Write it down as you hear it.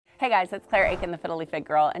Hey guys, it's Claire Aiken, the Fiddle Fig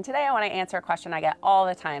Girl, and today I want to answer a question I get all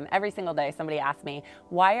the time. Every single day somebody asks me,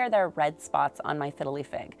 why are there red spots on my fiddly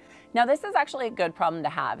fig? Now this is actually a good problem to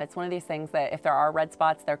have. It's one of these things that if there are red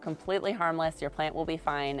spots, they're completely harmless, your plant will be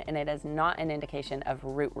fine, and it is not an indication of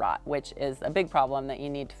root rot, which is a big problem that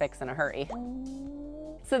you need to fix in a hurry.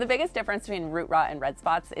 So the biggest difference between root rot and red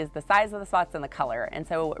spots is the size of the spots and the color. And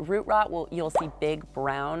so root rot, you'll see big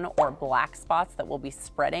brown or black spots that will be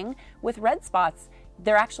spreading. With red spots,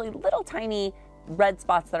 they're actually little tiny red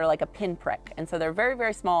spots that are like a pinprick. And so they're very,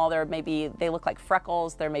 very small. They look like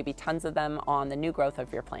freckles. There may be tons of them on the new growth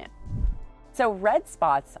of your plant. So red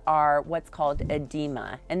spots are what's called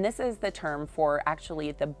edema, and this is the term for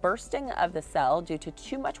actually the bursting of the cell due to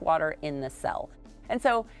too much water in the cell. And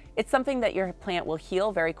so it's something that your plant will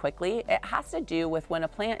heal very quickly. It has to do with when a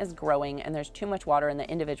plant is growing and there's too much water in the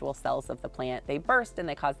individual cells of the plant, they burst and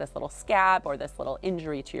they cause this little scab or this little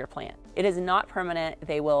injury to your plant. It is not permanent,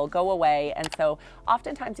 they will go away, and so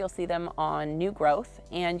oftentimes you'll see them on new growth,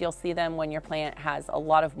 and you'll see them when your plant has a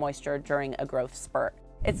lot of moisture during a growth spurt.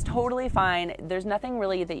 It's totally fine. There's nothing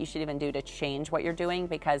really that you should even do to change what you're doing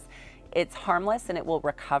because it's harmless and it will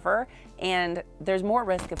recover. And there's more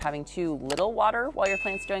risk of having too little water while your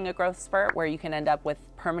plant's doing a growth spurt, where you can end up with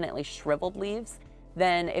permanently shriveled leaves,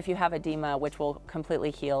 than if you have edema, which will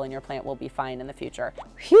completely heal and your plant will be fine in the future.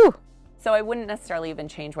 Phew! So I wouldn't necessarily even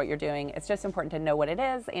change what you're doing. It's just important to know what it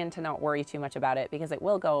is and to not worry too much about it, because it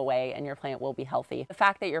will go away and your plant will be healthy. The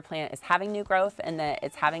fact that your plant is having new growth and that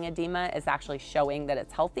it's having edema is actually showing that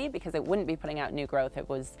it's healthy, because it wouldn't be putting out new growth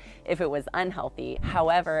if it was unhealthy.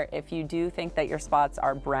 However, if you do think that your spots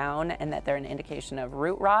are brown and that they're an indication of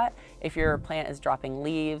root rot, if your plant is dropping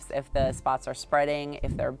leaves, if the spots are spreading,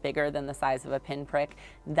 if they're bigger than the size of a pinprick,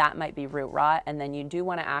 that might be root rot, and then you do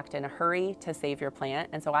want to act in a hurry to save your plant.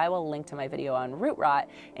 And so I will link to my video on root rot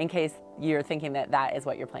in case you're thinking that that is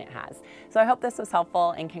what your plant has. So I hope this was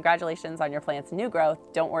helpful, and congratulations on your plant's new growth.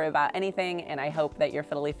 Don't worry about anything, and I hope that your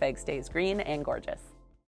fiddly fig stays green and gorgeous.